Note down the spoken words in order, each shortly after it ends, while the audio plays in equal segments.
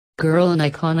Girl in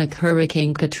iconic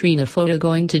Hurricane Katrina photo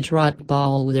going to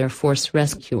JROTC with Air Force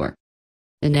rescuer.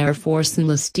 An Air Force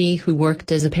enlistee who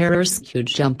worked as a parachute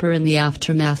jumper in the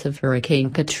aftermath of Hurricane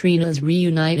Katrina is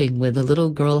reuniting with a little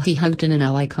girl he hugged in an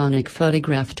now iconic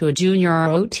photograph to a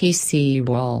JROTC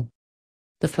wall.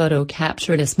 The photo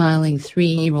captured a smiling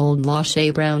 3-year-old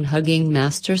Lashae Brown hugging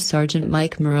Master Sergeant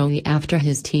Mike Maroney after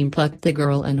his team plucked the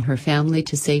girl and her family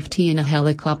to safety in a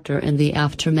helicopter in the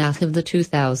aftermath of the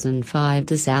 2005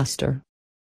 disaster.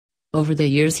 Over the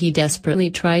years he desperately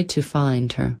tried to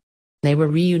find her. They were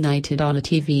reunited on a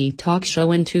TV talk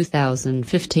show in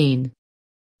 2015.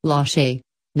 Lashae,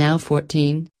 now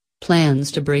 14,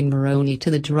 plans to bring Maroney to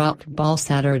the JROTC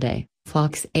Saturday,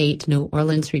 Fox 8 New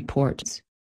Orleans reports.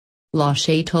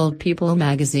 Lashae told People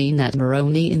magazine that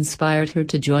Maroney inspired her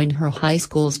to join her high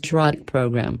school's JROTC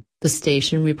program, the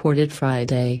station reported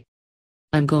Friday.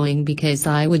 "I'm going because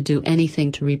I would do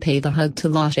anything to repay the hug to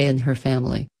Lashae and her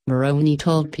family," Maroney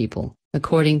told People,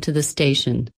 according to the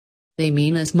station. "They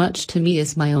mean as much to me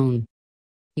as my own."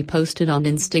 He posted on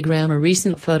Instagram a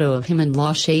recent photo of him and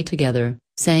Lashae together,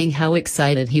 saying how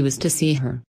excited he was to see her.